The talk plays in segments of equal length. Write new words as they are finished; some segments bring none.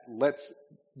let's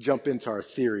jump into our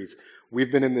series.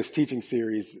 We've been in this teaching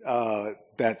series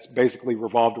that's basically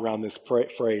revolved around this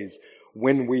phrase,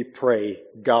 when we pray,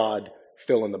 God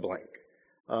fill in the blank.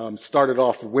 Started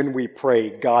off, when we pray,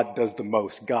 God does the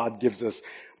most. God gives us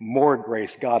more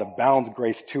grace. God abounds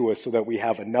grace to us so that we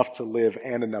have enough to live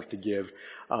and enough to give.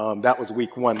 That was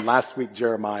week 1. Last week,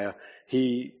 Jeremiah,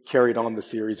 he carried on the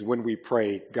series, when we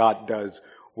pray, God does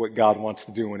what God wants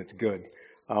to do and it's good.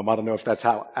 I don't know if that's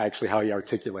how he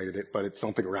articulated it, but it's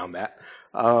something around that.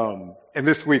 And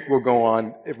this week we'll go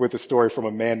on with a story from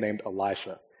a man named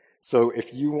Elisha. So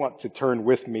if you want to turn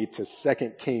with me to 2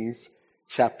 Kings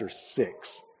chapter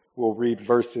 6, we'll read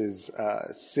verses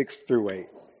 6 through 8.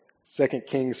 2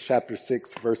 Kings chapter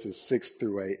 6, verses 6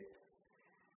 through 8.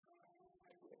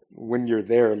 When you're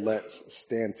there, let's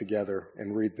stand together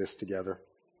and read this together.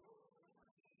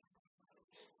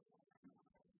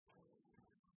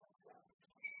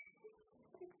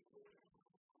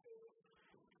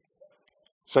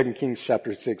 Second Kings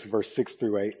chapter 6, verse 6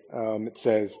 through 8, it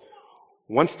says,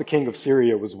 once the king of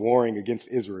Syria was warring against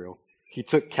Israel, he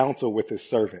took counsel with his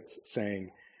servants,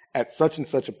 saying, at such and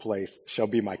such a place shall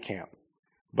be my camp.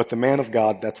 But the man of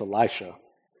God, that's Elisha,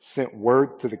 sent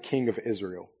word to the king of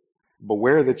Israel,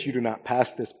 beware that you do not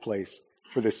pass this place,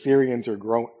 for the Syrians are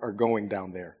going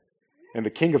down there. And the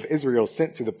king of Israel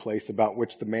sent to the place about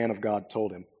which the man of God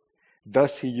told him.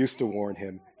 Thus he used to warn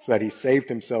him, so that he saved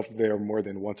himself there more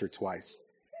than once or twice.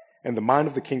 And the mind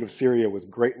of the king of Syria was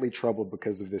greatly troubled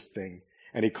because of this thing.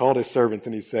 And he called his servants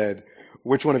and he said,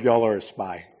 which one of y'all are a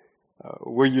spy?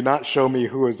 Will you not show me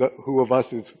who of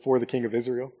us is for the king of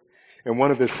Israel? And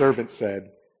one of his servants said,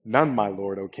 none, my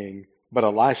lord, O king, but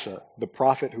Elisha, the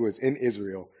prophet who is in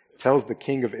Israel, tells the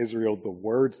king of Israel the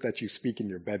words that you speak in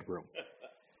your bedroom.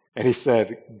 And he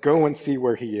said, go and see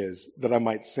where he is, that I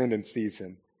might send and seize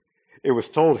him. It was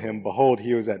told him, behold,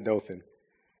 he was at Dothan.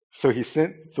 So he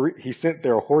sent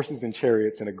their horses and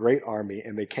chariots and a great army,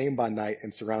 and they came by night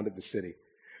and surrounded the city.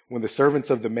 When the servants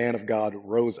of the man of God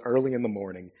rose early in the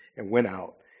morning and went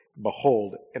out,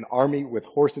 behold, an army with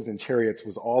horses and chariots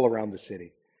was all around the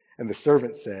city. And the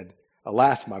servant said,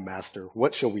 alas, my master,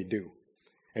 what shall we do?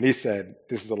 And he said,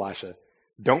 this is Elisha,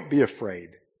 don't be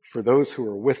afraid, for those who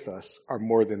are with us are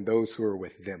more than those who are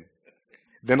with them.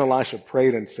 Then Elisha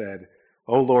prayed and said,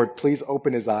 O Lord, please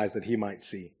open his eyes that he might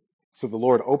see. So the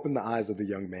Lord opened the eyes of the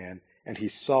young man, and he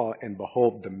saw, and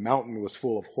behold, the mountain was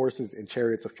full of horses and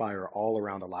chariots of fire all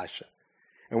around Elisha.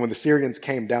 And when the Syrians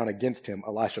came down against him,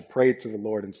 Elisha prayed to the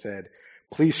Lord and said,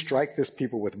 please strike this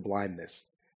people with blindness.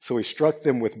 So he struck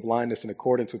them with blindness in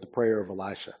accordance with the prayer of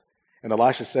Elisha. And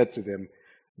Elisha said to them,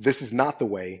 this is not the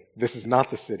way, this is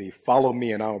not the city. Follow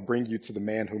me, and I will bring you to the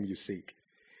man whom you seek.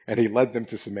 And he led them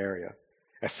to Samaria.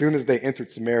 As soon as they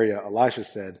entered Samaria, Elisha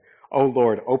said, O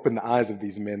Lord, open the eyes of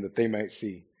these men that they might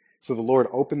see. So the Lord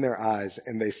opened their eyes,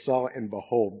 and they saw, and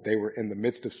behold, they were in the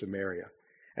midst of Samaria.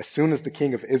 As soon as the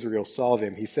king of Israel saw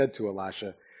them, he said to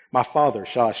Elisha, my father,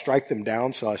 shall I strike them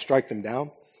down? Shall I strike them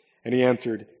down? And he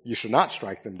answered, you shall not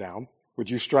strike them down. Would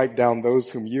you strike down those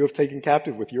whom you have taken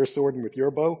captive with your sword and with your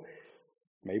bow?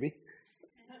 Maybe.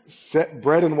 Set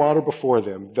bread and water before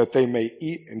them, that they may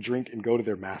eat and drink and go to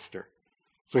their master.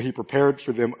 So he prepared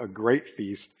for them a great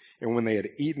feast, and when they had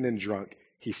eaten and drunk,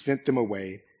 he sent them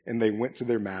away, and they went to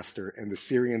their master, and the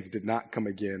Syrians did not come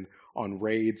again on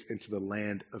raids into the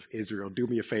land of Israel. Do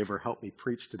me a favor, help me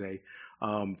preach today.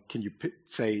 Can you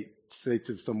say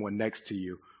to someone next to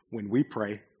you, when we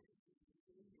pray,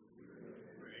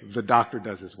 the doctor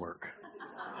does his work.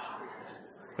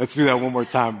 Let's do that one more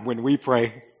time. When we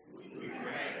pray,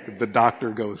 the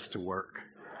doctor goes to work.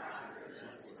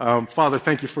 Father,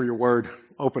 thank you for your word.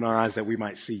 Open our eyes that we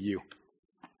might see you.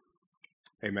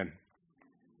 Amen.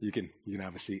 You can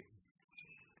have a seat.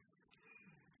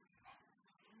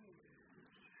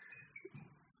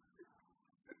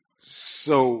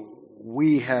 So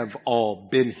we have all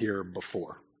been here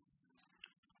before.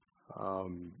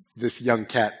 This young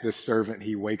cat, this servant,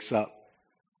 he wakes up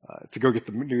to go get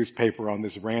the newspaper on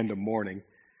this random morning,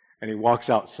 and he walks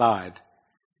outside,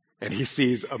 and he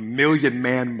sees a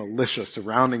 1,000,000-man militia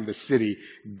surrounding the city,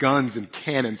 guns and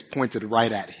cannons pointed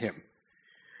right at him.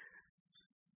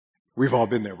 We've all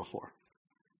been there before.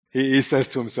 He says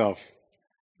to himself,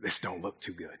 this don't look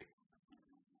too good.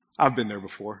 I've been there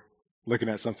before, looking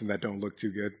at something that don't look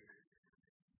too good.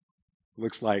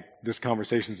 Looks like this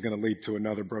conversation is going to lead to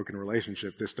another broken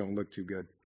relationship. This don't look too good.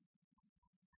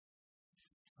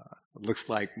 It looks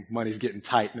like money's getting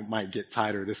tight and it might get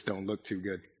tighter. This don't look too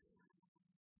good.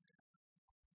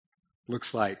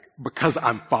 Looks like because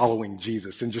I'm following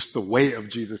Jesus and just the way of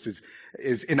Jesus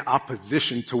is in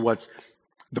opposition to what's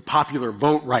the popular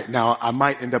vote right now, I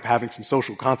might end up having some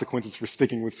social consequences for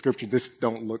sticking with scripture. This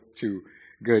don't look too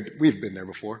good. We've been there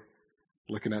before,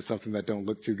 looking at something that don't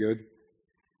look too good.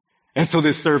 And so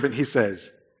this servant, he says,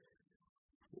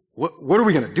 what are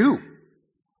we going to do?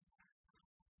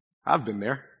 I've been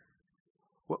there.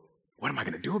 What am I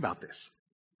going to do about this?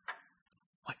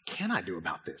 What can I do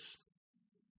about this?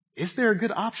 Is there a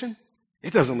good option?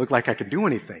 It doesn't look like I can do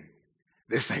anything.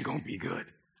 This ain't going to be good.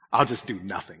 I'll just do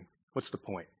nothing. What's the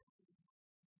point?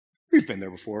 We've been there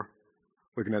before,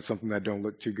 looking at something that don't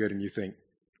look too good and you think,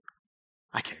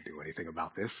 I can't do anything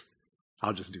about this.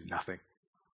 I'll just do nothing.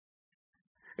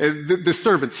 The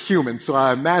servant's human, so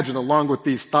I imagine along with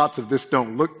these thoughts of this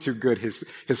don't look too good, his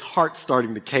heart's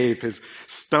starting to cave, his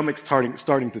stomach's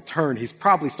starting to turn. He's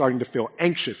probably starting to feel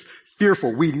anxious,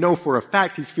 fearful. We know for a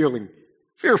fact he's feeling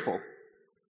fearful.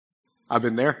 I've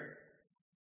been there.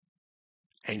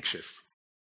 Anxious,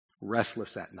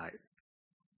 restless at night.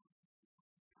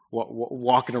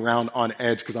 Walking around on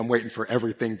edge because I'm waiting for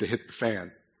everything to hit the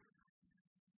fan.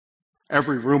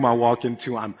 Every room I walk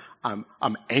into, I'm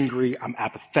angry, I'm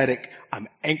apathetic, I'm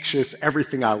anxious.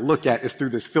 Everything I look at is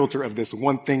through this filter of this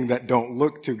one thing that don't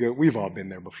look too good. We've all been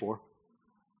there before.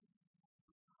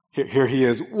 Here he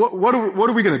is. What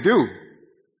are we going to do?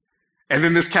 And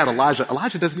then this cat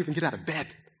Elijah doesn't even get out of bed.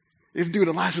 This dude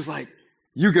Elijah's like,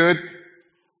 you good?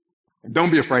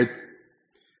 Don't be afraid.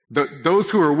 Those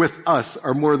who are with us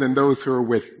are more than those who are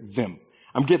with them.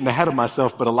 I'm getting ahead of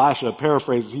myself, but Elisha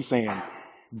paraphrases, he's saying,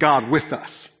 God with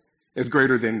us is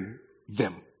greater than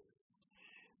them.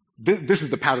 This is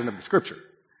the pattern of the scripture.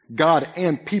 God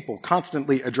and people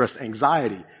constantly address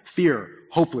anxiety, fear,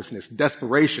 hopelessness,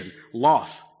 desperation,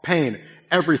 loss, pain,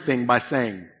 everything by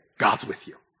saying, God's with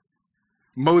you.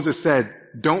 Moses said,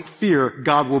 don't fear,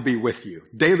 God will be with you.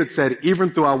 David said,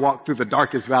 even though I walk through the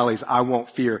darkest valleys, I won't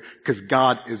fear because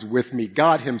God is with me.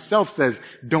 God himself says,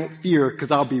 don't fear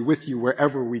because I'll be with you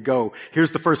wherever we go.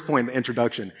 Here's the first point in the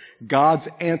introduction. God's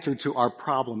answer to our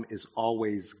problem is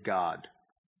always God.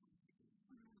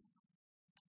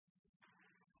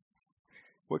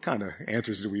 What kind of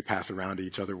answers do we pass around to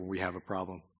each other when we have a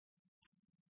problem?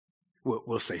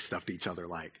 We'll say stuff to each other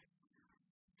like,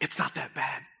 it's not that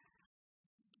bad.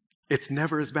 It's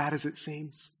never as bad as it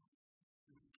seems.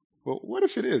 Well, what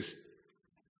if it is?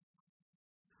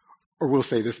 Or we'll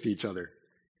say this to each other.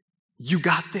 You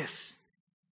got this.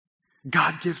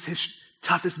 God gives his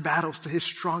toughest battles to his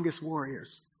strongest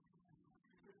warriors.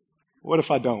 What if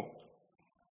I don't?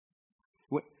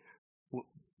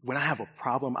 When I have a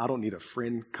problem, I don't need a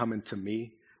friend coming to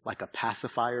me like a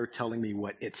pacifier telling me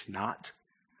what it's not.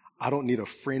 I don't need a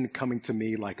friend coming to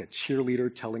me like a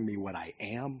cheerleader telling me what I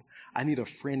am. I need a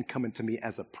friend coming to me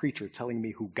as a preacher telling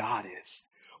me who God is,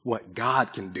 what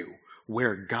God can do,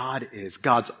 where God is.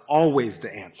 God's always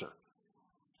the answer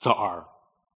to our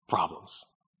problems.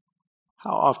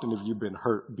 How often have you been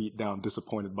hurt, beat down,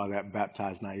 disappointed by that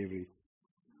baptized naivety?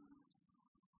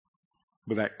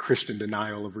 By that Christian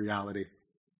denial of reality?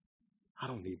 I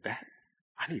don't need that.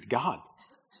 I need God.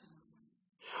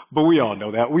 But we all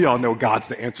know that. We all know God's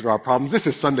the answer to our problems. This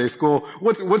is Sunday school.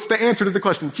 What's the answer to the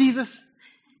question? Jesus.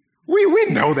 We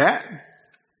know that.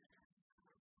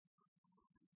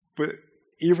 But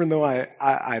even though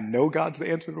I know God's the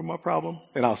answer to my problem,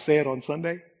 and I'll say it on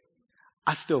Sunday,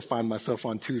 I still find myself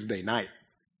on Tuesday night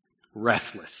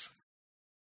restless.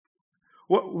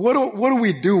 What do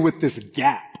we do with this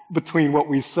gap between what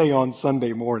we say on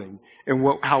Sunday morning and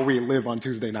how we live on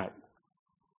Tuesday night?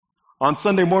 On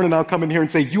Sunday morning, I'll come in here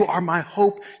and say, you are my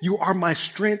hope. You are my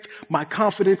strength. My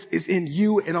confidence is in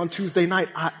you. And on Tuesday night,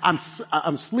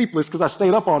 I'm sleepless because I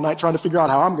stayed up all night trying to figure out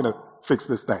how I'm going to fix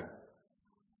this thing.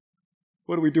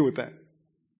 What do we do with that?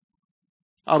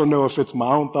 I don't know if it's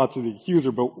my own thoughts or the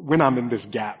accuser, but when I'm in this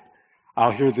gap,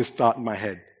 I'll hear this thought in my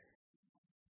head.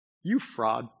 You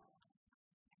fraud.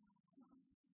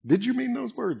 Did you mean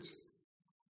those words?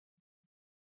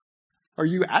 Are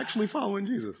you actually following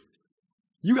Jesus?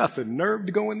 You got the nerve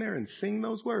to go in there and sing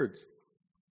those words.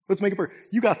 Let's make it work.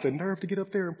 You got the nerve to get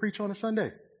up there and preach on a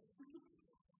Sunday.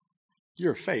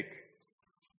 You're fake.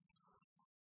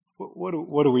 What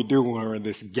do we do when we're in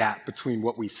this gap between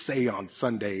what we say on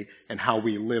Sunday and how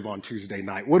we live on Tuesday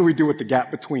night? What do we do with the gap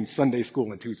between Sunday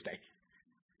school and Tuesday?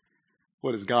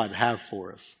 What does God have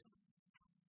for us?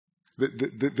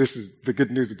 This is the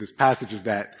good news of this passage is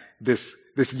that this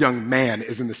young man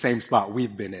is in the same spot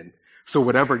we've been in. So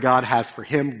whatever God has for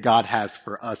him, God has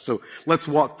for us. So let's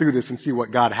walk through this and see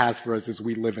what God has for us as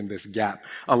we live in this gap.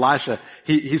 Elisha,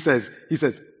 he says,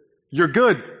 you're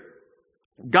good.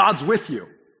 God's with you.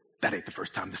 That ain't the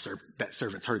first time that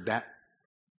servant's heard that.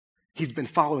 He's been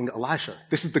following Elisha.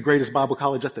 This is the greatest Bible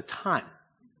college at the time.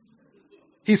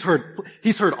 He's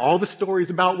heard all the stories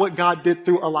about what God did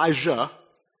through Elijah,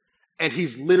 and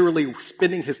he's literally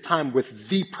spending his time with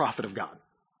the prophet of God,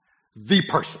 the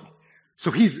person. So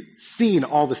he's seen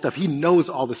all the stuff. He knows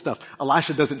all the stuff.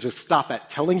 Elisha doesn't just stop at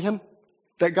telling him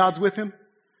that God's with him.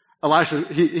 Elisha,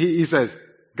 he says,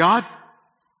 God,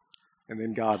 and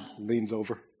then God leans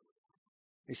over.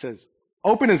 He says,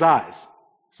 open his eyes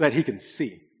so that he can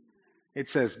see. It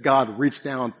says God reached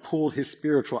down, pulled his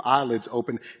spiritual eyelids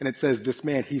open, and it says this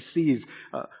man, he sees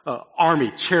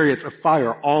army, chariots of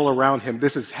fire all around him.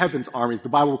 This is heaven's armies. The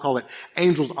Bible will call it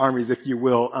angels' armies, if you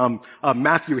will.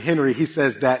 Matthew Henry, he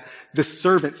says that this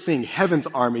servant seeing heaven's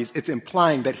armies, it's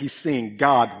implying that he's seeing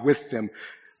God with them.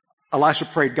 Elisha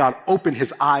prayed, God, open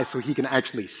his eyes so he can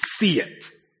actually see it.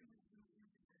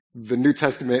 The New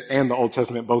Testament and the Old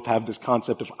Testament both have this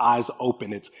concept of eyes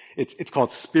open. It's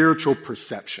called spiritual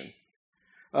perception.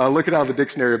 Look at how the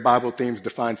Dictionary of Bible Themes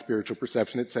defines spiritual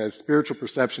perception. It says, spiritual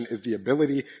perception is the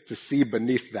ability to see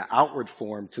beneath the outward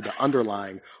form to the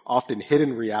underlying, often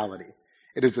hidden reality.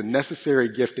 It is a necessary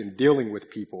gift in dealing with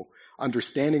people,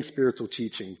 understanding spiritual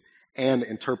teaching, and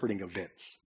interpreting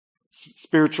events.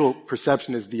 Spiritual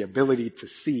perception is the ability to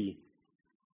see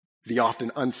the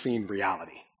often unseen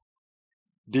reality.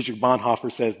 Dietrich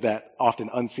Bonhoeffer says that often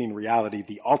unseen reality,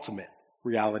 the ultimate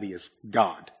reality, is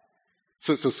God.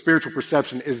 So spiritual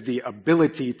perception is the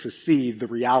ability to see the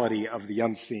reality of the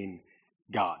unseen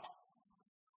God.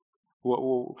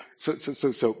 So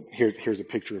here's a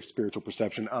picture of spiritual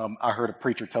perception. I heard a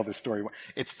preacher tell this story.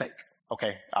 It's fake.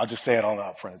 Okay, I'll just say it all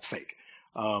up front. It's fake.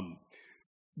 I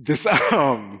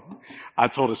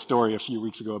told a story a few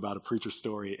weeks ago about a preacher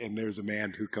story, and there's a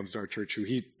man who comes to our church who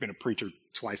he's been a preacher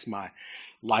twice my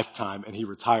lifetime, and he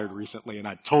retired recently. And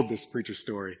I told this preacher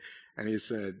story. And he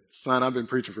said, son, I've been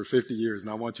preaching for 50 years,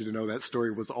 and I want you to know that story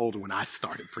was old when I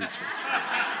started preaching.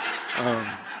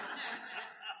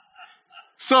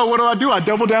 So what do? I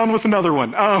double down with another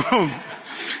one.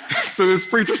 So this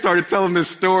preacher started telling this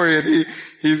story, and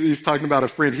he's talking about a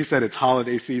friend. He said it's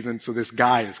holiday season, so this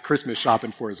guy is Christmas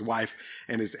shopping for his wife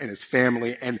and his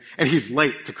family, and he's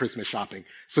late to Christmas shopping.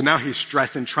 So now he's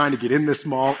stressing, trying to get in this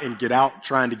mall and get out,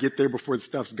 trying to get there before the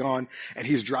stuff's gone. And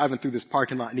he's driving through this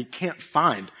parking lot, and he can't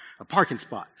find a parking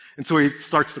spot. And so he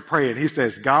starts to pray, and he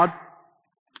says, God,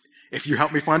 if you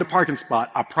help me find a parking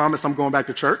spot, I promise I'm going back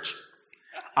to church.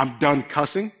 I'm done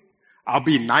cussing. I'll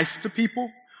be nice to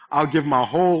people. I'll give my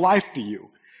whole life to you.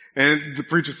 And the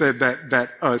preacher said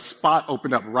that spot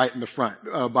opened up right in the front,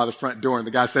 by the front door. And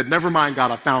the guy said, never mind, God,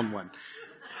 I found one.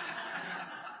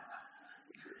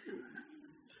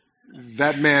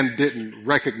 That man didn't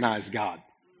recognize God.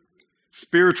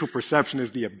 Spiritual perception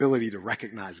is the ability to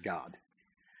recognize God.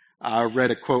 I read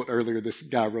a quote earlier. This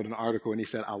guy wrote an article, and he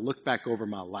said, I looked back over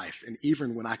my life, and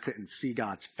even when I couldn't see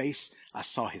God's face, I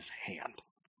saw his hand.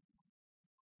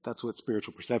 That's what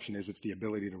spiritual perception is. It's the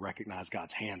ability to recognize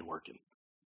God's hand working.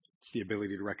 It's the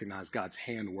ability to recognize God's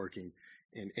hand working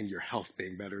in your health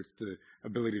being better. It's the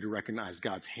ability to recognize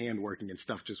God's hand working and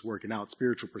stuff just working out.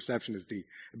 Spiritual perception is the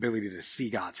ability to see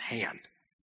God's hand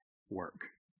work.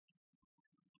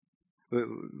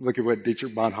 Look at what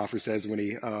Dietrich Bonhoeffer says when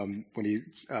he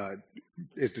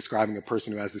is describing a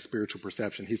person who has the spiritual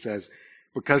perception. He says,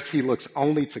 because he looks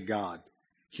only to God,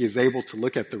 he is able to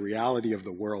look at the reality of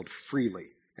the world freely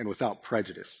and without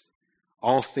prejudice.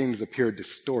 All things appear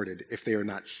distorted if they are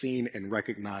not seen and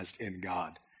recognized in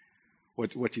God.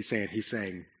 What's he saying? He's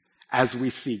saying, as we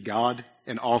see God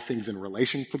and all things in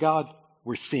relation to God,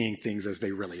 we're seeing things as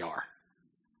they really are.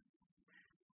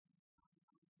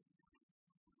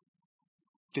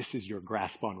 This is your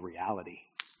grasp on reality.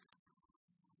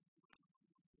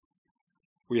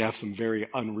 We have some very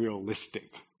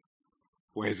unrealistic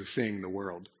ways of seeing the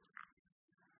world.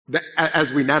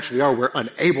 As we naturally are, we're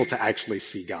unable to actually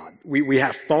see God. We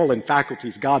have fallen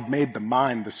faculties. God made the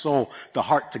mind, the soul, the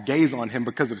heart to gaze on him.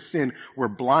 Because of sin, we're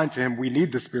blind to him. We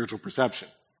need the spiritual perception.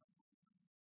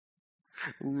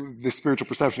 This spiritual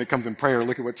perception, it comes in prayer.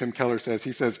 Look at what Tim Keller says.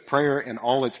 He says, prayer in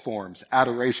all its forms,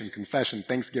 adoration, confession,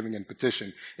 thanksgiving, and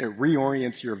petition, it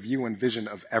reorients your view and vision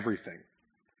of everything.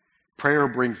 Prayer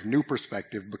brings new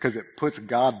perspective because it puts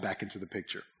God back into the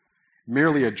picture.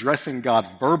 Merely addressing God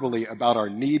verbally about our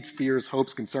needs, fears,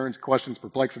 hopes, concerns, questions,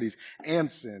 perplexities, and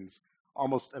sins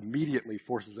almost immediately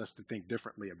forces us to think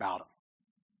differently about them,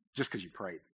 just because you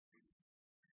prayed.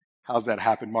 How's that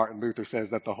happen? Martin Luther says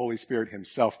that the Holy Spirit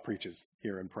himself preaches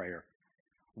here in prayer.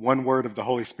 One word of the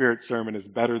Holy Spirit sermon is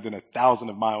better than 1,000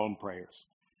 of my own prayers.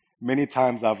 Many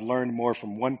times I've learned more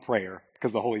from one prayer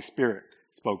because the Holy Spirit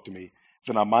spoke to me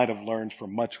than I might have learned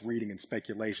from much reading and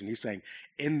speculation. He's saying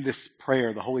in this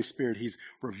prayer, the Holy Spirit, he's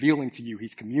revealing to you,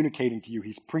 he's communicating to you,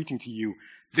 he's preaching to you,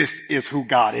 this is who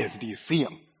God is. Do you see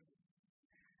him?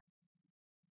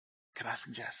 Can I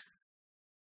suggest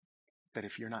that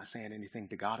if you're not saying anything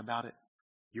to God about it,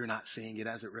 you're not seeing it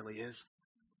as it really is?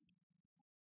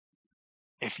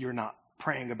 If you're not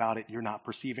praying about it, you're not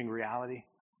perceiving reality?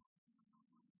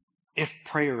 If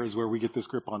prayer is where we get this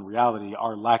grip on reality,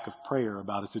 our lack of prayer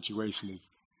about a situation is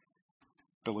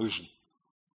delusion.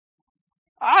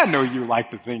 I know you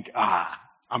like to think,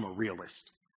 I'm a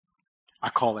realist. I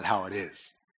call it how it is.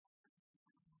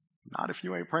 Not if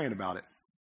you ain't praying about it.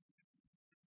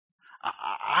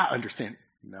 I understand.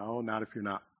 No, not if you're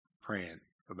not praying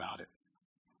about it.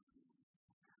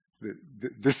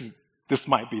 This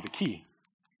might be the key.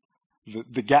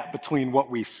 The gap between what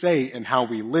we say and how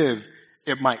we live,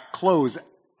 it might close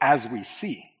as we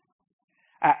see.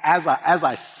 As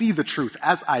I see the truth,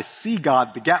 as I see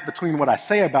God, the gap between what I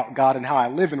say about God and how I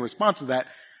live in response to that,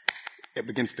 it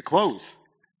begins to close.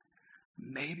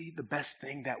 Maybe the best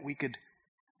thing that we could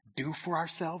do for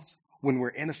ourselves when we're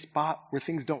in a spot where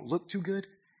things don't look too good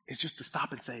is just to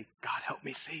stop and say, God, help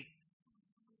me see.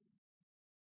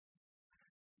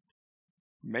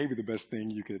 Maybe the best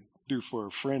thing you could do for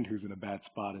a friend who's in a bad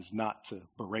spot is not to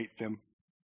berate them,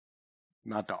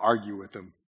 not to argue with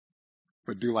them,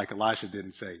 but do like Elisha did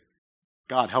and say,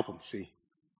 God, help them see.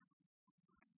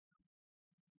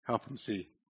 Help them see.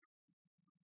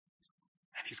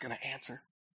 And he's going to answer.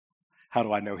 How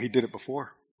do I know? He did it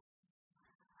before.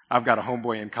 I've got a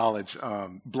homeboy in college,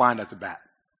 blind as a bat.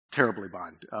 Terribly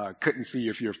blind. Couldn't see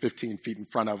if you're 15 feet in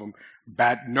front of him.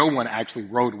 Bad. No one actually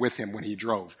rode with him when he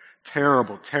drove.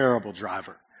 Terrible, terrible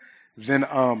driver. Then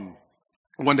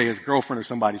one day his girlfriend or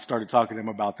somebody started talking to him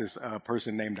about this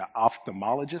person named an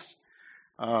ophthalmologist.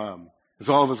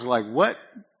 So all of us were like, what?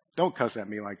 Don't cuss at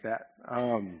me like that.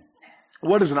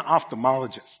 What is an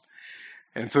ophthalmologist?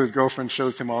 And so his girlfriend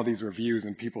shows him all these reviews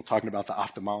and people talking about the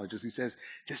ophthalmologist who says,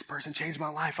 this person changed my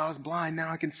life. I was blind.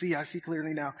 Now I can see. I see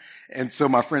clearly now. And so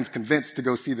my friend's convinced to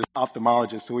go see this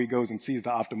ophthalmologist. So he goes and sees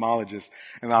the ophthalmologist,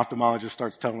 and the ophthalmologist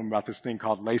starts telling him about this thing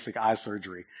called LASIK eye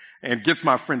surgery and gets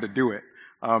my friend to do it.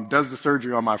 Does the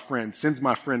surgery on my friend, sends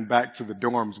my friend back to the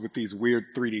dorms with these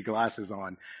weird 3D glasses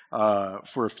on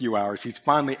for a few hours. He's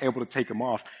finally able to take them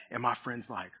off, and my friend's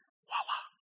like,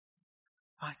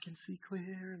 I can see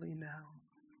clearly now.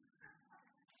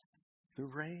 The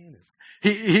rain is...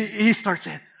 He starts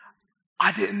saying,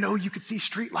 I didn't know you could see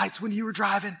street lights when you were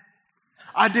driving.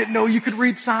 I didn't know you could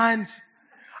read signs.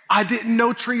 I didn't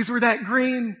know trees were that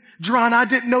green. John, I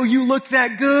didn't know you looked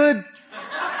that good.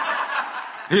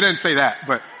 He didn't say that,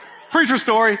 but preacher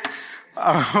story.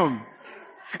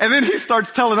 And then he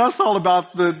starts telling us all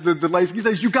about the LASIK. He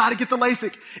says, you got to get the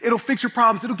LASIK. It'll fix your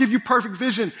problems. It'll give you perfect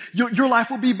vision. Your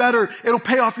life will be better. It'll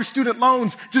pay off your student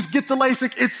loans. Just get the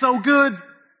LASIK. It's so good.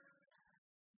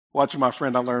 Watching my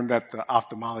friend, I learned that the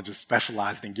ophthalmologist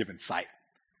specialized in giving sight.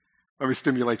 Let me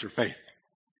stimulate your faith.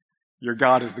 Your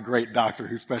God is the great doctor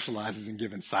who specializes in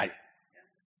giving sight.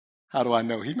 How do I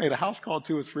know? He made a house call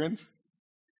to his friends.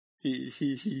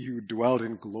 He who dwelled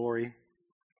in glory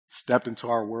stepped into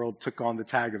our world, took on the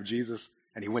tag of Jesus,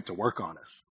 and he went to work on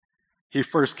us. He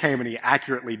first came and he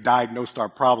accurately diagnosed our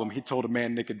problem. He told a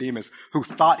man, Nicodemus, who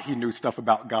thought he knew stuff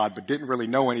about God, but didn't really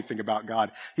know anything about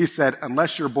God. He said,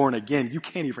 unless you're born again, you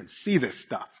can't even see this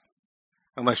stuff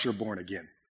unless you're born again.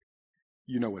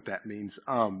 You know what that means.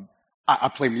 I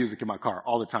play music in my car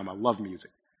all the time. I love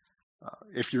music.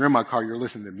 If you're in my car, you're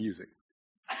listening to music.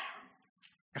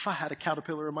 If I had a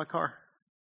caterpillar in my car,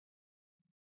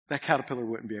 that caterpillar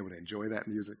wouldn't be able to enjoy that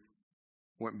music,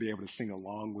 wouldn't be able to sing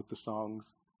along with the songs,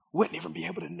 wouldn't even be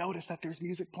able to notice that there's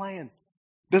music playing,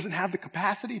 doesn't have the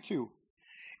capacity to.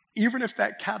 Even if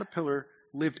that caterpillar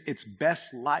lived its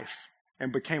best life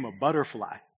and became a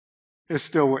butterfly, it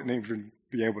still wouldn't even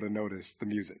be able to notice the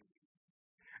music.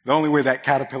 The only way that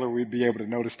caterpillar would be able to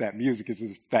notice that music is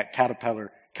if that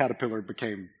caterpillar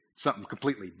became something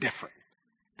completely different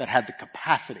that had the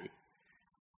capacity.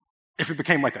 If it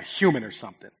became like a human or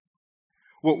something.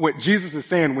 What Jesus is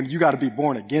saying when you got to be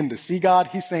born again to see God,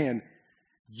 he's saying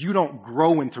you don't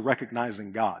grow into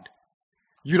recognizing God.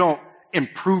 You don't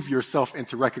improve yourself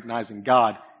into recognizing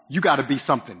God. You got to be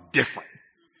something different.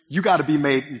 You got to be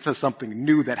made into something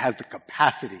new that has the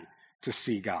capacity to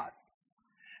see God.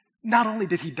 Not only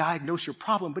did he diagnose your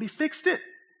problem, but he fixed it.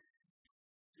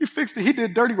 He fixed it. He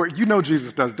did dirty work. You know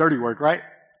Jesus does dirty work, right?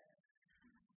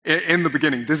 In the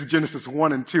beginning, this is Genesis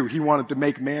 1 and 2. He wanted to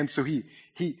make man, so he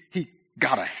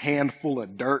got a handful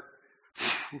of dirt,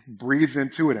 breathed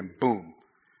into it, and boom,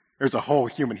 there's a whole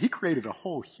human. He created a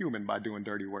whole human by doing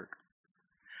dirty work.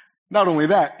 Not only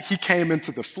that, he came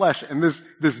into the flesh, and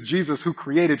this Jesus who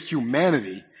created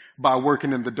humanity by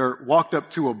working in the dirt walked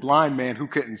up to a blind man who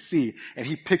couldn't see, and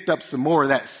he picked up some more of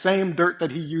that same dirt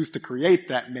that he used to create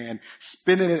that man,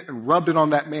 spinning it and rubbed it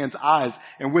on that man's eyes,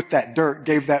 and with that dirt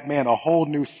gave that man a whole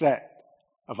new set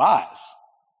of eyes.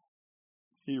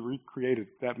 He recreated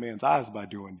that man's eyes by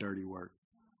doing dirty work.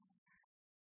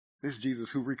 This Jesus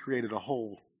who recreated a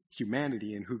whole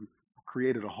humanity and who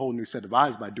created a whole new set of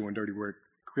eyes by doing dirty work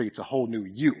creates a whole new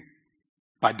you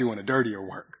by doing a dirtier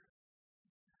work.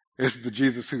 This is the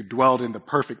Jesus who dwelled in the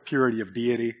perfect purity of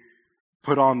deity,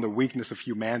 put on the weakness of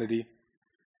humanity,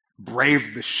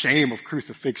 braved the shame of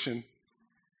crucifixion,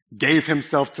 gave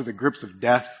himself to the grips of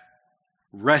death,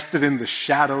 rested in the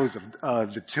shadows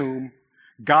of the tomb,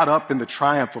 got up in the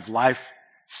triumph of life,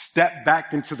 stepped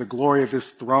back into the glory of his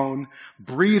throne,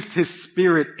 breathed his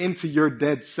spirit into your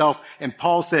dead self. And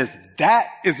Paul says that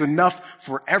is enough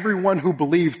for everyone who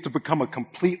believes to become a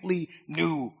completely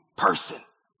new person.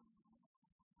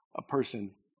 A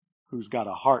person who's got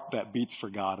a heart that beats for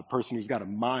God, a person who's got a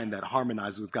mind that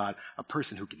harmonizes with God, a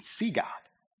person who can see God.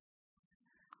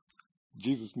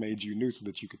 Jesus made you new so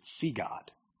that you could see God.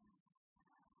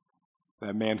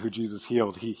 That man who Jesus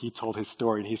healed, he told his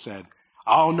story and he said,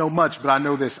 I don't know much, but I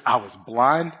know this. I was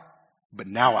blind, but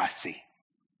now I see.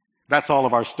 That's all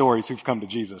of our stories who've come to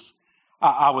Jesus.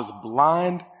 I was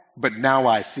blind, but now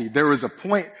I see. There was a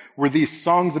point where these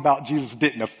songs about Jesus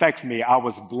didn't affect me. I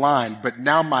was blind, but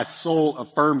now my soul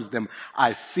affirms them.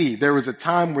 I see. There was a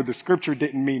time where the scripture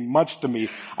didn't mean much to me.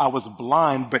 I was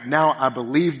blind, but now I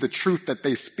believe the truth that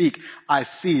they speak. I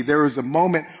see. There was a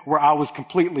moment where I was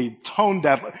completely tone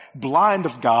deaf, blind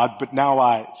of God, but now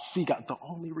I see God. The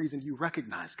only reason you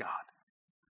recognize God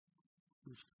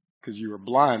is because you were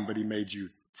blind, but he made you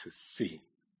to see.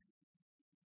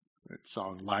 That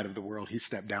song, Light of the World, he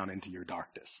stepped down into your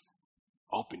darkness.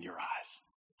 Open your eyes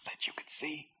so that you could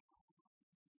see.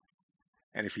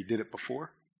 And if he did it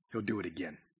before, he'll do it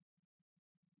again.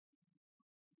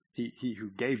 He who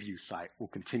gave you sight will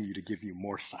continue to give you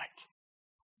more sight.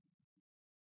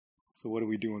 So what do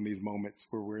we do in these moments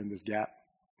where we're in this gap?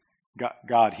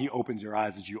 God, he opens your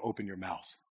eyes as you open your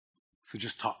mouth. So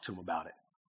just talk to him about it.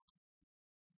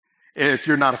 If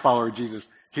you're not a follower of Jesus,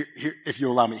 if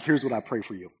you allow me, here's what I pray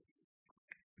for you.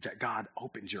 That God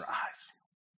opens your eyes.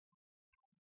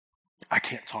 I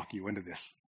can't talk you into this.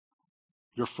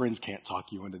 Your friends can't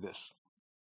talk you into this.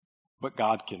 But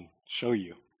God can show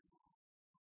you.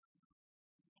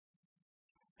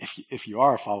 If you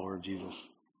are a follower of Jesus,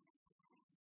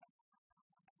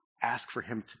 ask for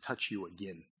him to touch you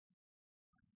again.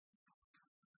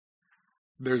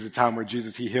 There's a time where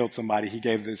Jesus, he healed somebody. He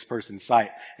gave this person sight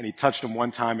and he touched him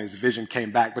one time. His vision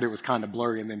came back, but it was kind of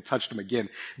blurry, and then touched him again.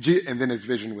 And then his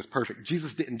vision was perfect.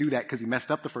 Jesus didn't do that because he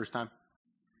messed up the first time.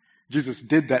 Jesus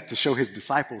did that to show his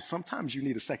disciples sometimes you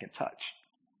need a second touch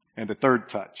and a third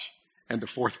touch and a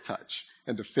fourth touch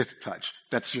and a fifth touch.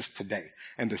 That's just today.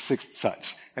 And the sixth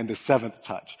touch and the seventh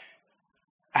touch.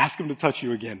 Ask him to touch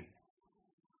you again.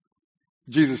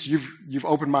 Jesus, you've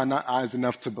opened my eyes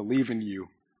enough to believe in you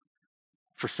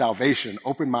for salvation.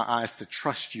 Open my eyes to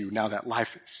trust you now that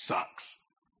life sucks.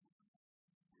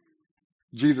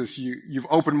 Jesus, you've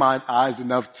opened my eyes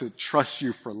enough to trust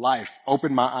you for life.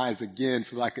 Open my eyes again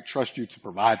so that I could trust you to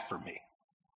provide for me.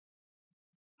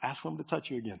 Ask for him to touch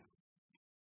you again.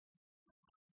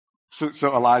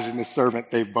 So Elijah and his servant,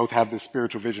 they both have this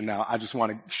spiritual vision now. I just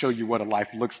want to show you what a life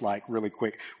looks like really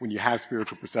quick when you have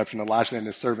spiritual perception. Elijah and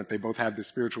his servant, they both have this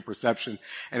spiritual perception.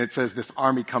 And it says this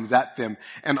army comes at them.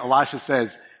 And Elisha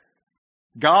says,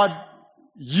 God,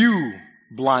 you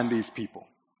blind these people.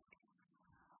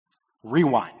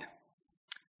 Rewind.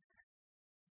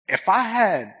 If I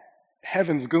had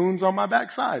heaven's goons on my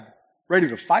backside, ready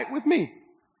to fight with me,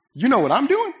 you know what I'm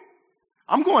doing?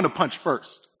 I'm going to punch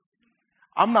first.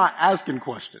 I'm not asking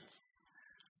questions.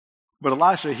 But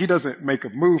Elisha, he doesn't make a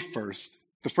move first.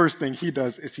 The first thing he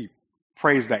does is he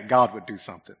prays that God would do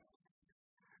something.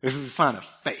 This is a sign of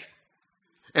faith.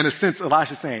 In a sense,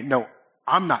 Elisha's saying, no,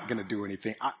 I'm not going to do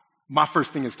anything. My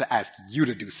first thing is to ask you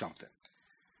to do something.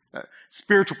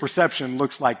 Spiritual perception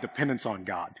looks like dependence on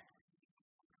God.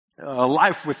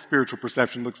 Life with spiritual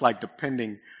perception looks like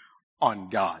depending on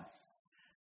God.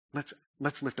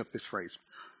 Let's lift up this phrase.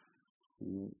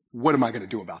 What am I going to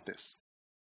do about this?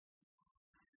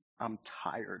 I'm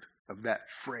tired of that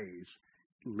phrase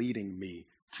leading me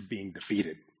to being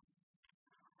defeated.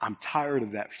 I'm tired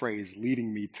of that phrase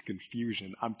leading me to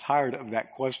confusion. I'm tired of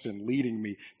that question leading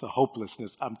me to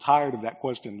hopelessness. I'm tired of that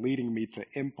question leading me to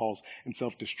impulse and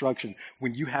self-destruction.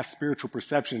 When you have spiritual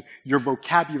perception, your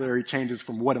vocabulary changes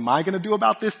from what am I going to do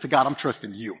about this to God, I'm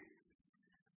trusting you.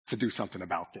 to do something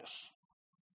about this.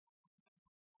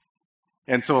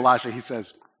 And so Elisha, he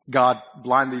says, God,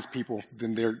 blind these people.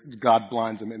 Then God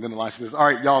blinds them. And then Elisha says, all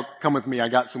right, y'all come with me. I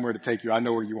got somewhere to take you. I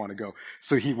know where you want to go.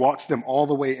 So he walks them all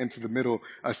the way into the middle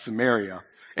of Samaria.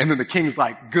 And then the king's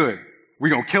like, good. We're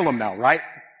going to kill them now, right?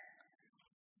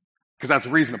 Because that's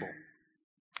reasonable.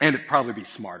 And it'd probably be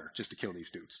smarter just to kill these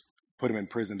dudes. Put them in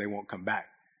prison. They won't come back.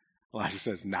 Elisha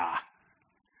says, nah.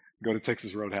 Go to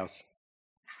Texas Roadhouse.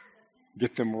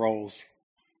 Get them rolls.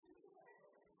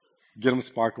 Get them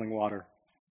sparkling water.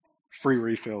 Free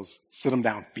refills. Sit them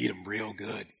down. Feed them real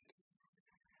good.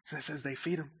 So it says they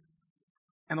feed them.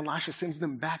 And Elisha sends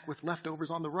them back with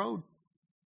leftovers on the road.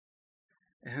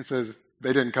 And it says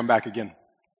they didn't come back again.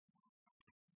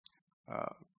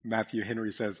 Matthew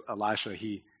Henry says Elisha,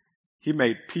 he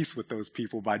made peace with those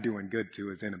people by doing good to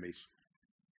his enemies.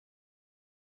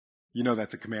 You know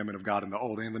that's a commandment of God in the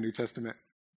Old and the New Testament.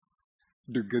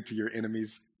 Do good to your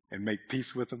enemies and make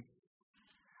peace with them.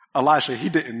 Elisha, he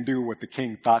didn't do what the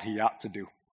king thought he ought to do.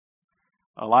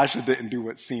 Elisha didn't do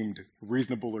what seemed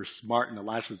reasonable or smart in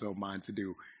Elisha's own mind to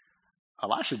do.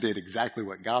 Elisha did exactly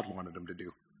what God wanted him to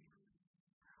do.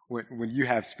 When you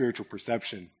have spiritual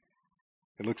perception,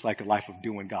 it looks like a life of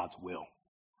doing God's will.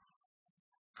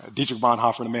 Dietrich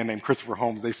Bonhoeffer and a man named Christopher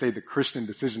Holmes, they say the Christian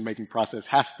decision-making process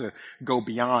has to go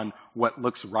beyond what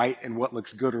looks right and what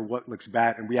looks good or what looks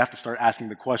bad, and we have to start asking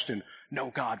the question, no,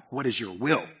 God, what is your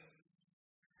will?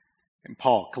 And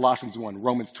Paul, Colossians 1,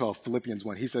 Romans 12, Philippians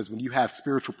 1, he says when you have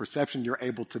spiritual perception, you're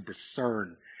able to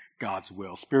discern God's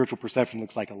will. Spiritual perception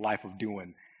looks like a life of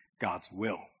doing God's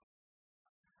will.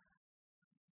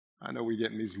 I know we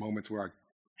get in these moments where our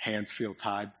hands feel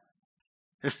tied.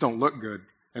 This don't look good.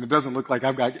 And it doesn't look like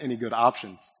I've got any good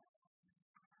options.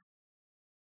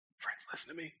 Friends, listen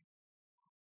to me.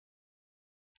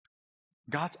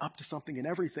 God's up to something in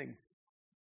everything.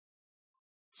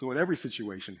 So in every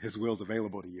situation, his will is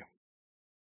available to you,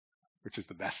 which is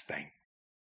the best thing.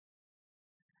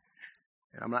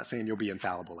 And I'm not saying you'll be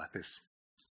infallible at this.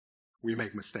 We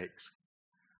make mistakes.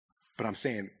 But I'm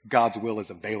saying God's will is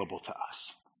available to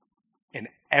us in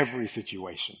every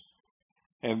situation.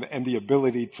 And the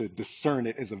ability to discern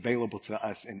it is available to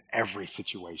us in every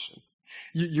situation.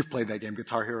 You've played that game,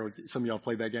 Guitar Hero. Some of y'all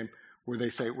played that game where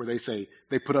they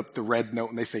put up the red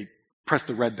note and they say, press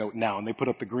the red note now. And they put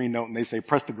up the green note and they say,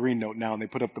 press the green note now. And they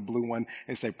put up the blue one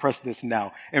and say, press this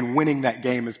now. And winning that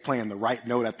game is playing the right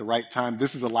note at the right time.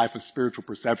 This is a life of spiritual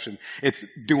perception. It's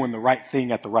doing the right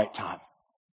thing at the right time.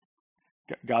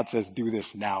 God says, do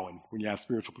this now. And when you have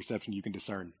spiritual perception, you can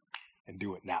discern and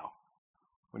do it now.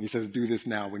 When he says do this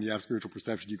now, when you have spiritual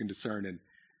perception, you can discern and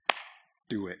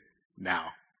do it now.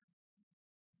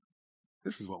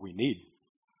 This is what we need.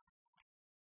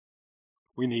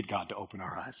 We need God to open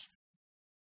our eyes.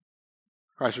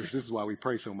 Christ Church, this is why we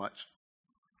pray so much.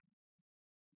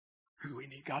 Because we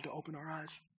need God to open our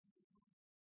eyes.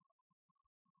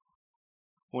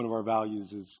 One of our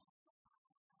values is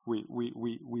we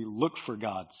look for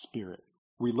God's Spirit.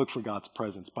 We look for God's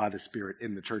presence by the Spirit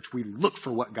in the church. We look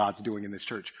for what God's doing in this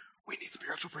church. We need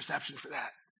spiritual perception for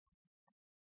that.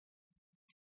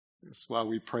 This is why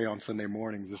we pray on Sunday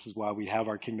mornings. This is why we have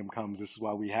our Kingdom Comes. This is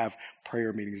why we have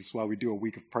prayer meetings. This is why we do a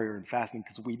week of prayer and fasting,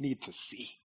 because we need to see.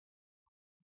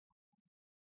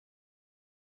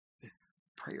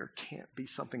 Prayer can't be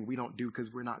something we don't do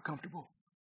because we're not comfortable.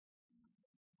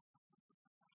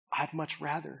 I'd much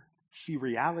rather see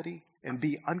reality and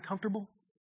be uncomfortable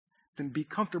than be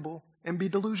comfortable and be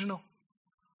delusional.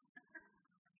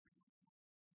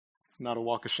 It's not a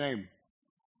walk of shame.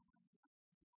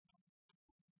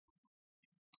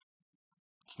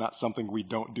 It's not something we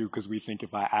don't do because we think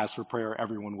if I ask for prayer,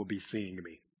 everyone will be seeing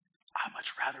me. I'd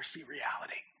much rather see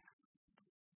reality.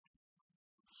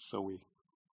 So we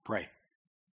pray.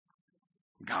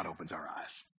 God opens our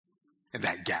eyes. And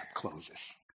that gap closes.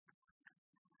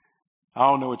 I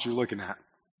don't know what you're looking at.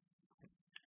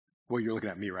 Well, you're looking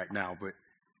at me right now, but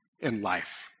in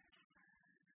life,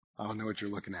 I don't know what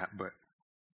you're looking at, but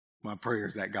my prayer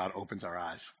is that God opens our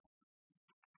eyes.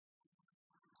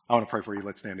 I want to pray for you.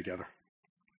 Let's stand together.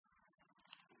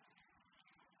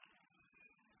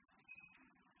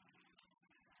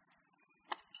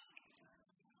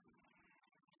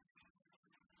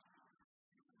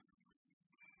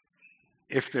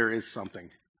 If there is something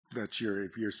that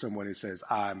if you're someone who says,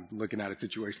 I'm looking at a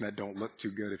situation that don't look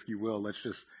too good, if you will, let's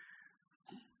just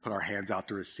put our hands out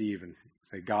to receive and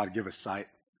say, God, give us sight.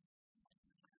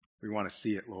 We want to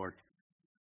see it, Lord.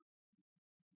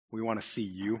 We want to see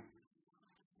you.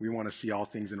 We want to see all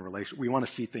things in relation. We want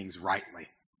to see things rightly.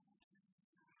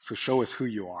 So show us who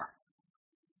you are.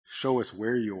 Show us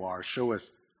where you are. Show us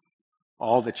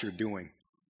all that you're doing.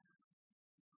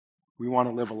 We want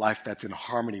to live a life that's in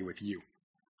harmony with you,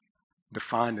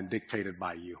 defined and dictated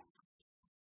by you.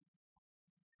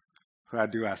 So I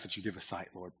do ask that you give us sight,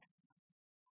 Lord.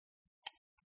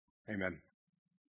 Amen.